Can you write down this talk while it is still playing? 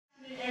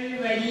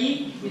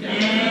everybody,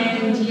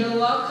 and you're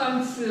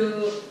welcome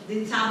to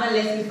the Taba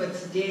lesson for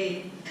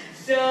today.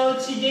 So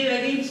today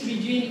we're going to be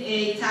doing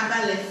a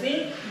Taba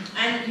lesson,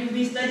 and you'll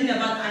be studying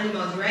about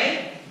animals,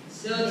 right?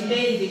 So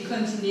today is a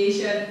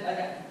continuation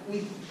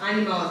with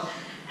animals.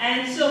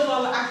 And so for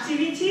our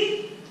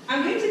activity,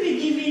 I'm going to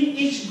be giving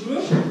each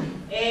group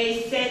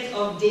a set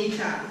of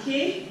data,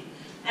 okay?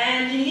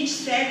 And in each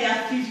set there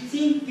are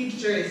 15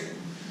 pictures,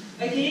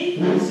 okay?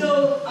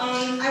 So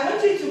I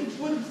want you to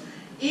put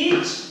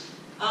each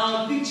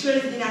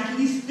pictures in at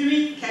least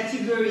 3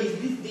 categories.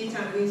 This data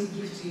I'm going to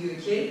give to you,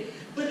 okay?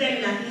 Put them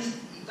in at least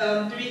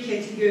 3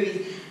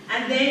 categories.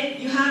 And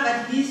then you have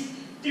at least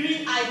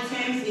 3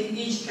 items in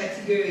each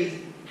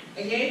category,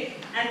 okay?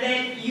 And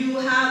then you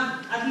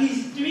have at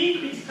least 3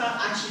 critical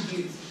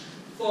attributes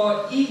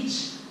for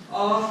each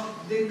of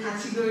the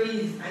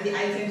categories and the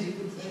items you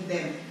put in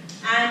them.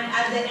 And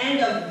at the end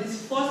of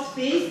this first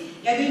phase,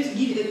 you're going to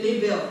give a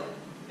label,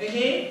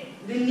 okay?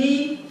 The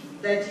name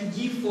that you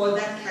give for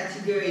that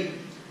category.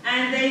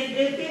 And there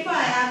is a paper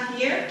I have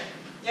here.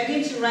 You're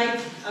going to write,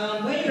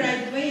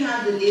 when you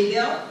have the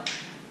label,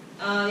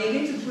 you're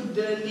going to put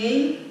the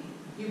name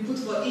you put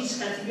for each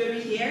category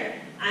here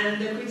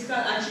and the critical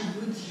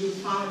attributes you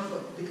found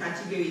for the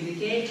categories,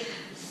 okay?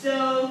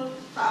 So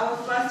for our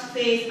first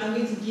phase, I'm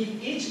going to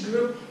give each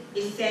group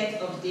a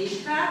set of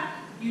data.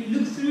 You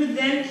look through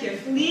them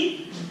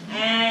carefully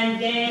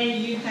and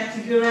then you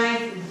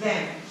categorize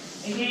them,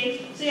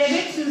 okay? So you're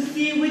going to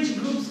see which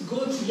groups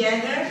go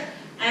together,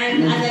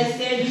 and as I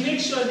said, you make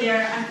sure there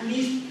are at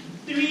least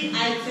 3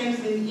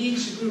 items in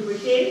each group,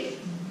 okay?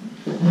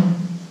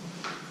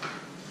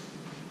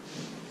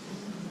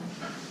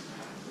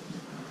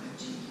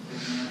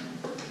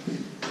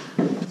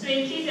 So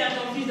in case you are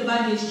confused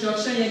about the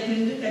instruction, you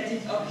can look at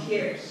it up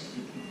here.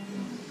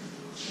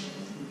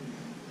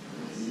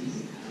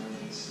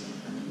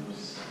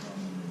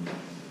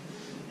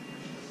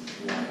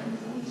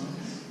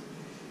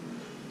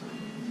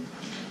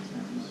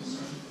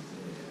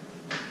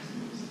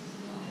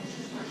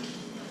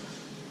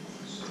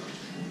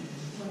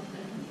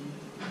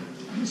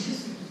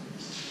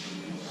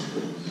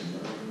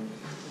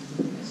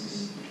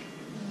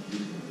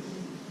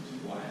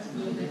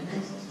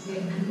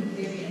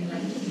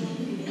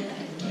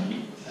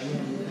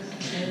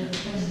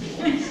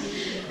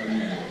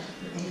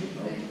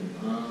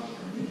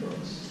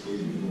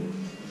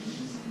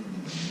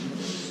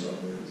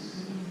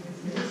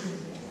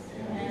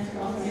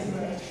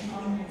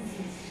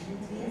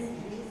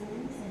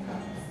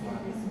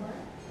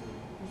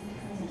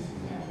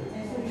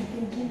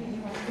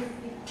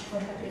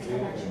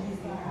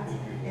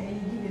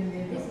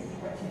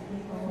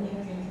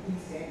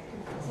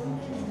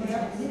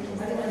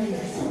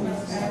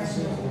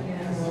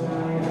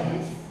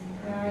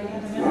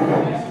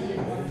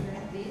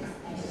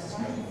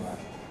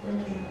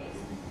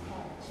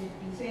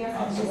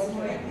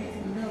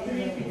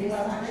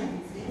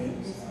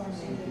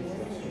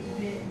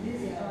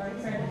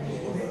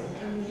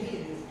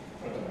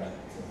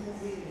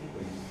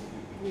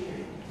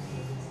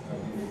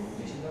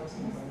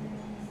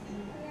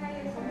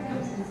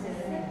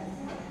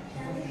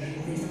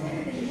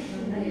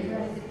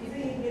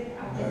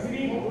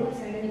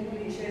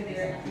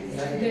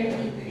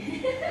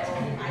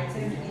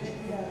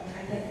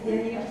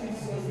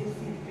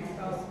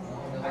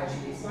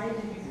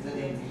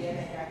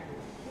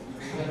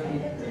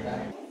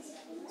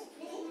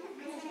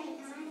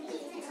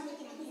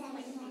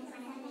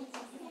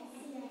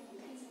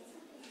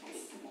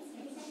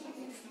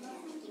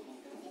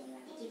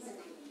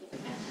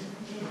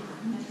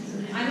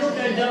 I hope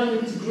they're done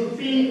with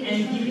grouping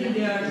and giving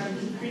their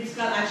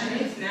critical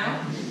attributes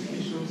now.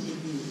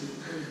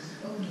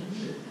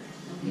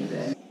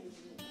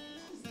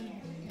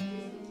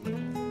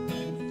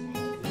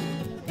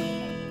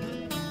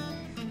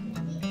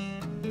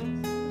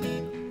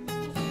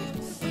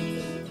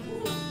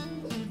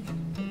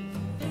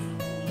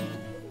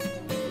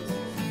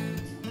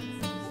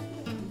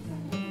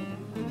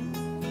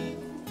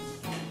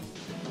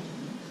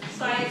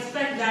 So I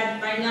expect that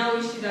by now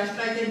we should have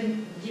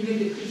started giving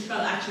the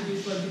critical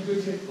attributes for the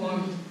groups we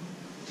formed.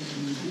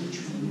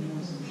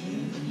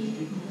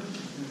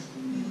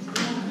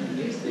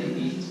 Yes, they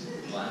eat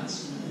plants.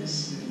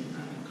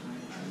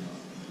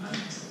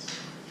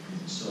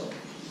 So,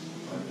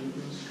 what do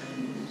those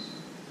animals?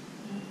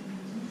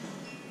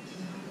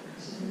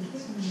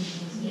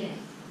 Yeah.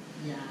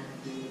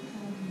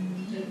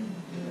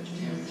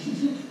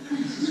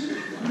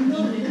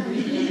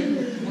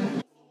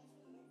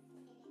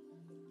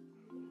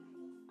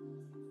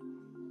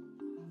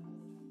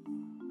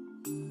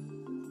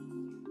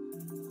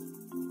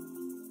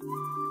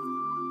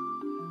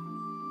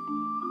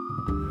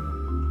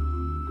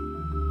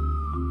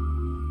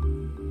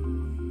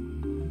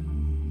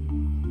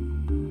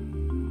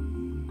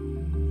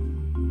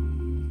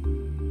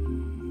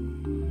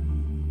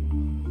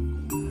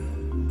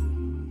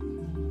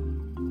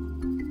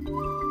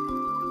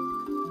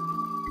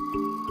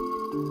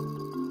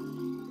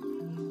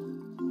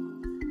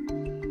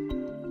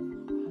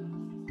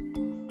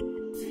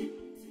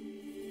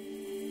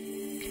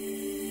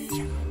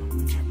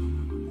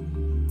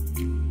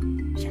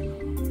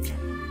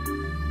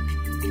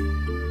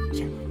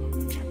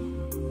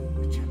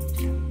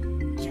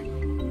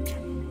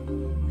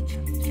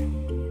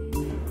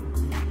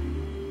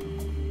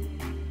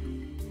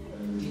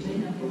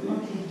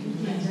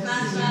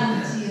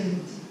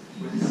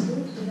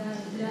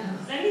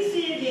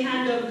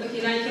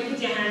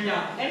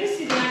 Now, let me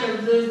see the hand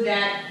of those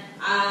that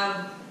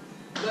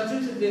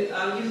gotten to the,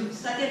 you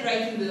started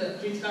writing the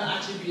critical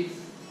attributes.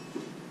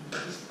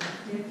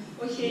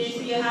 Okay,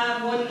 so you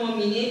have 1 more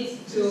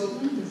minute to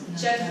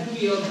check through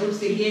your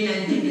groups again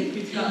and get the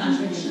critical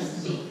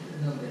attributes.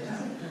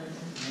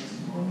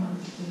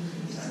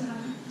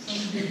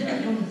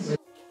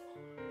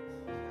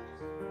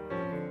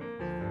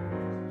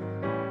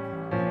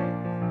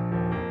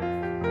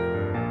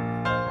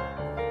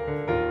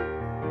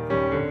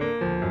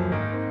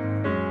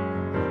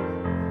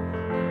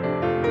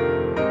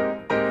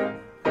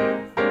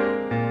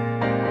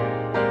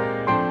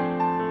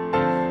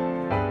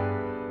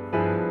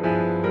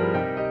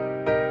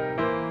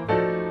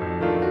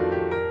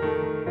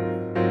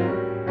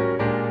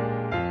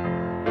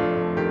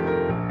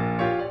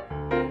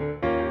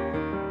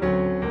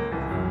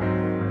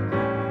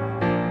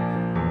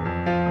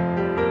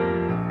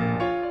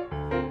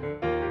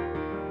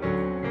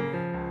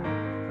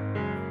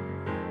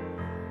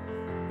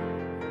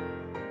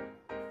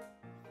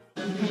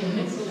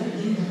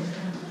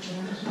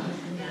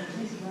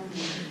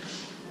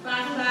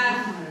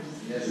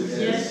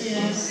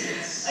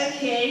 Yes.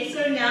 Okay,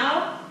 so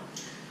now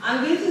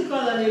I'm going to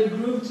call on a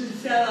group to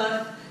tell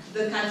us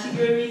the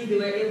categories they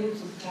were able to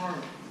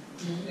form.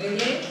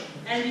 Okay?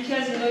 And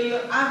because you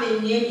have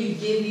a name, you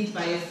gave it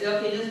by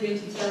yourself, you're just going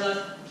to tell us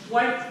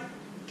what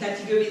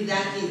category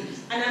that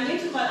is. And I'm going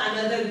to call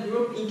another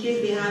group in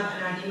case they have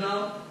an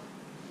animal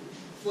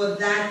for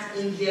that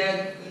in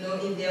their,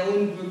 in their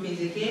own groupings,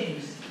 okay?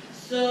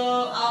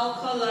 So I'll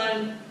call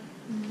on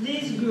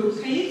this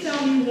group. Can you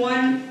tell me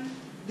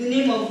the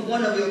name of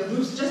one of your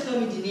groups? Just tell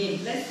me the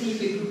name. Let's see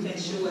if a group can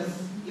show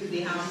us if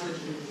they have such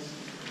groups.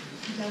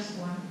 Just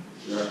one.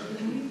 Yeah.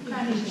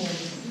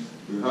 Carnivores.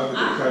 We have the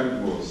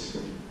carnivores.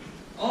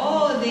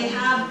 Oh, they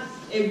have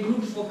a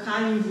group for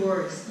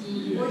carnivores.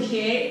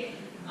 Okay.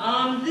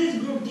 This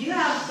group, do you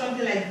have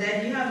something like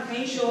that?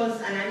 Can you show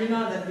us an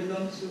animal that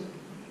belongs to?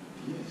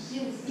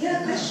 Yes.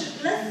 Yeah,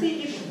 let's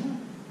see if.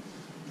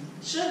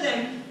 Show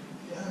them.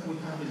 Yeah, we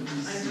have a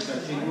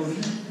category.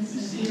 You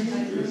see?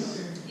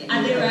 Yes.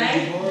 Are they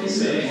right?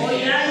 Oh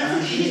yeah,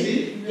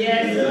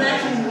 yes, that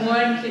is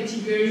one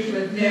category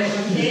for them,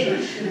 okay?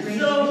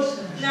 So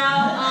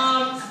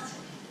now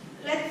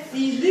let's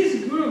see this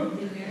group.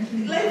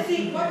 Let's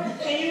see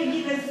can you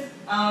give us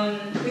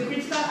the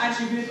critical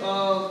attribute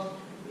of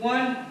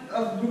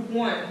group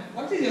 1.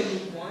 What is your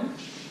group 1?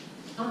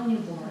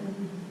 Omnivore.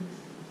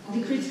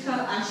 The critical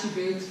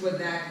attributes for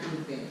that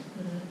group then.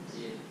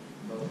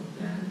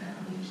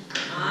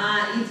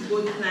 It's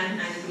both plant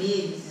and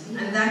meat,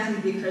 and that is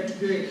the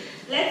category.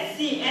 Let's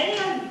see, any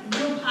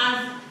group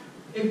has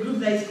a group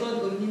that is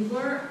called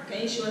omnivore.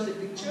 Can you show us a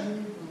picture?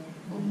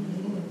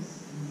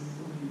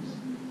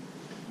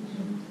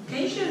 Can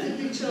you show us a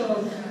picture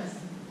of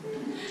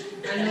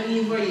an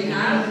omnivore you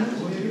have?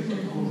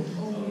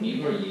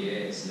 Omnivore,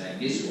 yes, like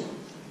this one.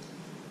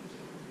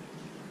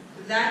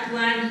 That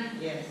one,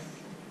 yes.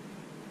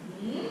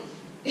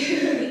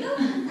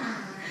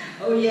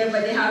 Oh yeah,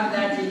 but they have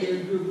that in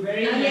your group.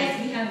 Very nice. Yes,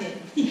 we have it.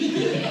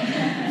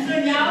 So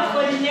now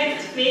for the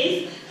next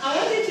phase, I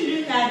want you to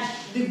look at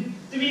the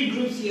 3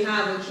 groups you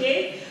have,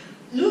 okay?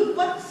 Look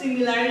what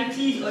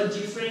similarities or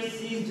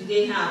differences do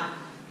they have.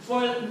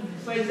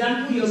 For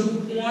example, your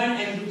group 1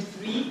 and group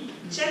 3,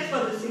 check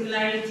for the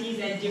similarities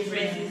and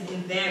differences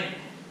in them.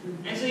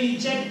 And so you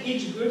check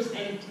each group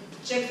and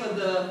check for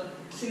the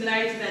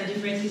similarities and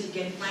differences you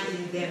can find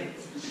in them.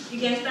 You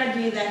can start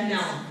doing that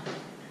now.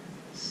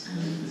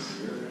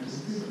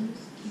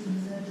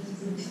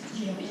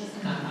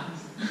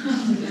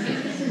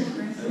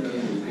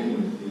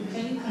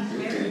 Can you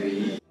compare?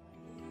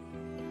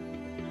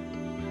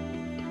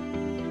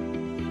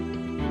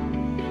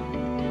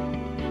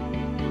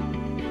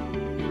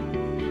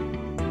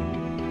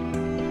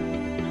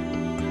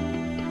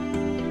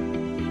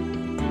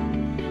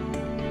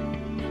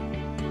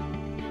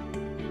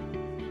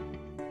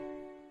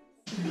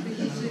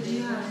 Okay, so do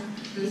you have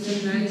the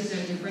similarities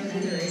and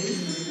differences already?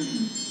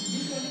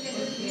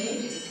 Okay.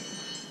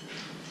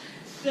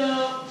 So,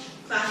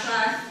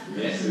 class.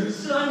 Yes.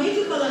 So I'm going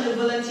to call on the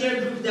volunteer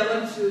group that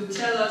want to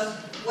tell us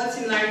what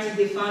similarities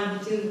they found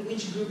between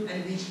which group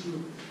and which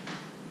group.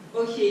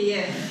 Okay,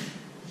 yes.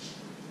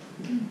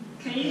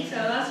 Can you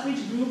tell us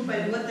which group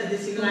and what are the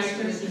similarities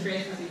and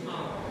differences you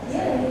found?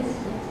 Yes.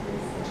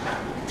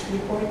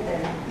 Report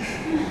them.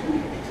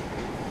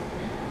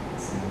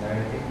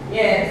 Similarity.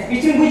 Yes,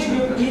 between which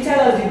group? You tell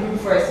us the group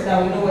first so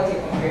that we know what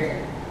you're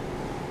comparing.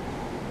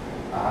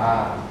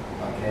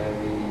 Okay,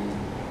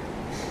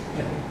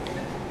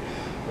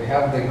 we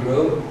have the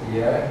group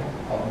here,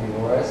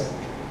 omnivores,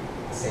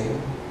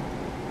 same.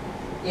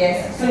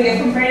 Yes, so you're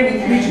comparing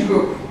with which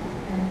group?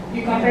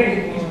 You compared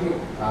with which group?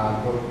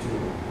 Group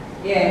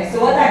 2. Yeah, so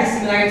what are the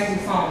similarities you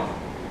found?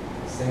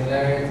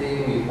 Similarity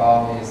we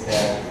found is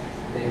that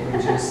they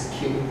produce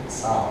cute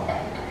sound.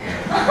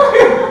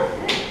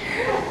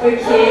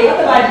 Okay, what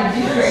about the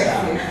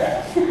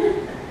differences?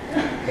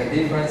 The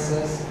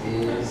differences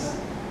is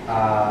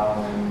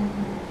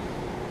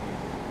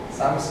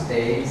Some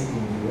stays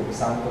in group,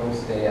 some don't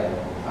stay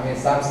alone. I mean,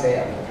 some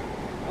stay alone.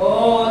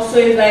 Oh, so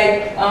it's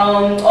like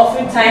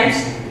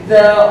oftentimes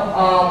the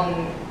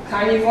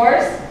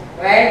carnivores,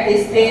 right?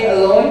 They stay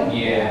alone,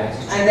 Yeah.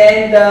 and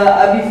then the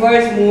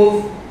herbivores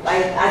move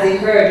like as a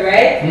herd,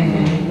 right?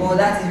 Mm-hmm. Well,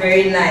 that is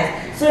very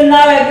nice. So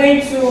now we're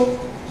going to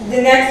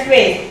the next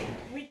phase.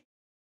 We're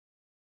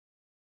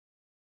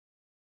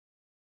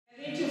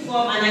going to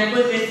form an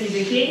hypothesis,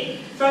 okay?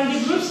 From the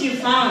groups you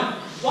found,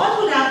 what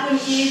would happen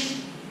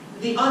if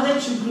the other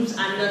two groups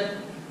are not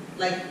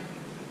like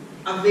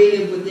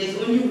available? There's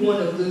only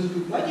one of those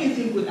groups. What do you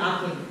think would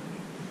happen?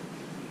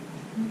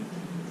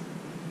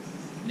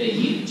 They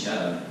eat each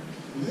other.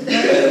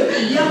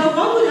 Yeah, but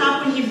what would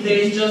happen if there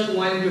is just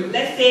one group?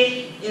 Let's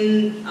say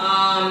in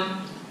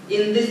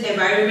this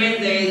environment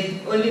there is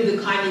only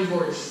the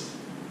carnivores.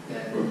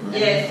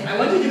 Yes, I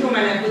want you to form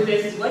an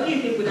hypothesis. What do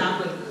you think would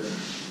happen?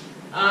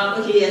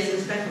 Okay, yes,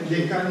 we'll start from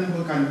The you.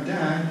 carnivore can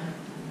die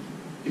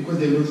because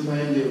they don't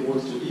find the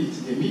what to eat,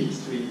 the meat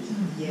to eat.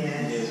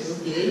 Yes,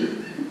 okay.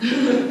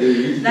 They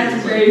eat That's a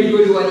the- very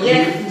good one.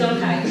 Yes,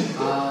 don't hide.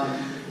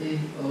 If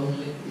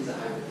only is a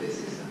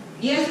hypothesis.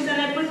 Yes, it's an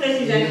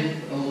hypothesis. And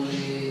If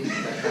only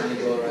the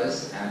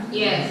carnivorous and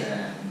Yes.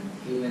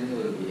 human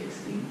will be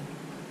extinct.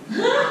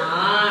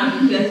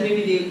 because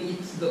maybe they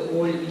eat the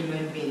old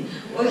human being.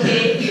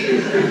 Okay.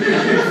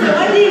 So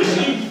what do you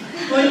think?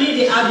 Only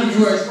the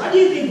herbivores. What do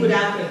you think would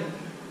happen?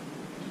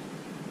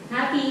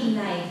 Happy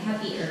life,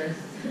 happy earth.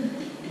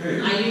 Hey.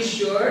 Are you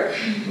sure?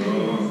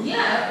 Oh.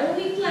 Yeah,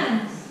 only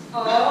plants. They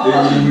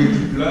Oh. will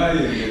multiply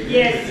and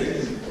Yes.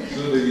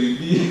 so they will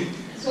be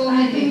So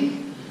I think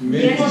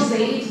many. because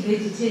they eat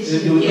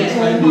vegetation, They will Yeah. it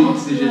find will it,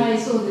 multiply,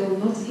 so they will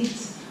not eat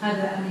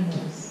other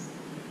animals.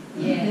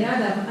 The Yeah.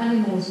 other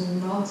animals will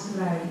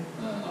multiply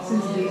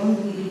since they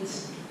only eat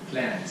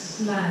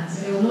Plants. plants.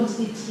 They will not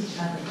eat each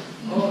other.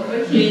 Oh,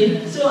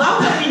 okay. So how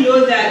can we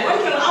know that?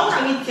 How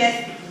can we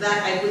test that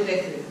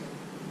hypothesis?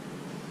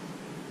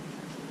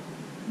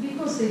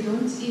 Because they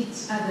don't eat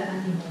other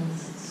animals,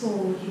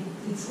 so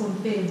it's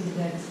confirmed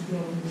that they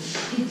will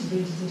eat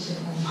vegetation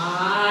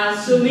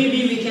only. So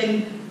maybe we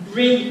can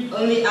bring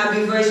only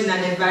herbivores in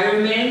an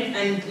environment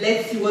and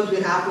let's see what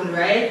will happen,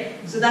 right?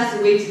 So that's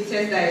the way to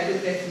test that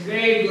hypothesis.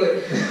 Very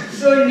good.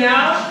 So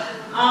now,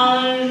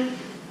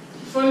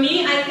 for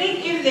me, I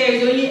think if there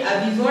is only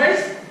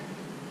herbivores,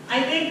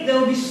 I think there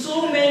will be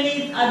so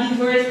many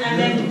herbivores and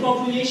then the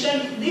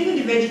population, even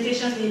the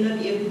vegetation may not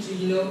be able to,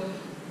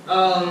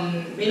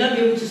 may not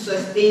be able to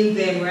sustain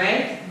them,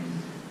 right?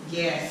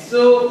 Yes.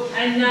 So,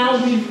 and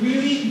now we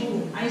really,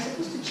 I'm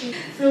supposed to change.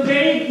 So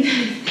very,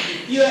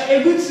 you are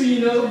able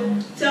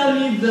to, tell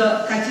me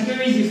the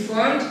categories you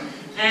formed.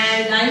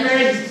 And I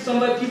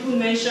heard people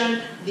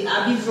mention the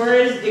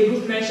herbivores, a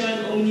group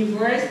mentioned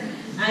omnivores,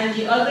 and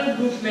the other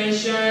group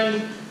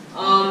mentioned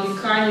the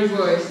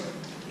carnivores.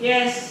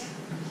 Yes,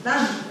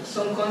 that's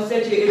some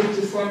concept you're able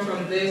to form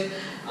from this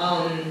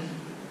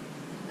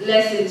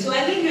lesson. So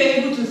I think you're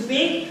able to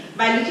think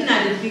by looking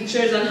at the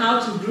pictures on how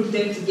to group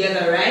them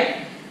together,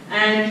 right?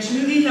 And it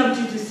really helped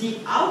you to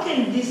see how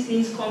can these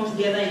things come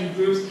together in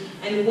groups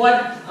and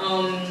what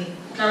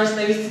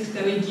characteristics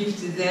can we give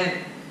to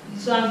them.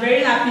 So I'm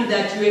very happy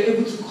that you were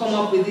able to come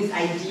up with these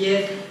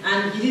ideas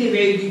and you did a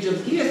very good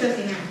job. Give yourself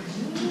a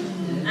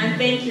hand. And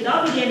thank you.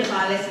 That'll be the end of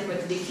our lesson for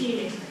today. See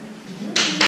you next time.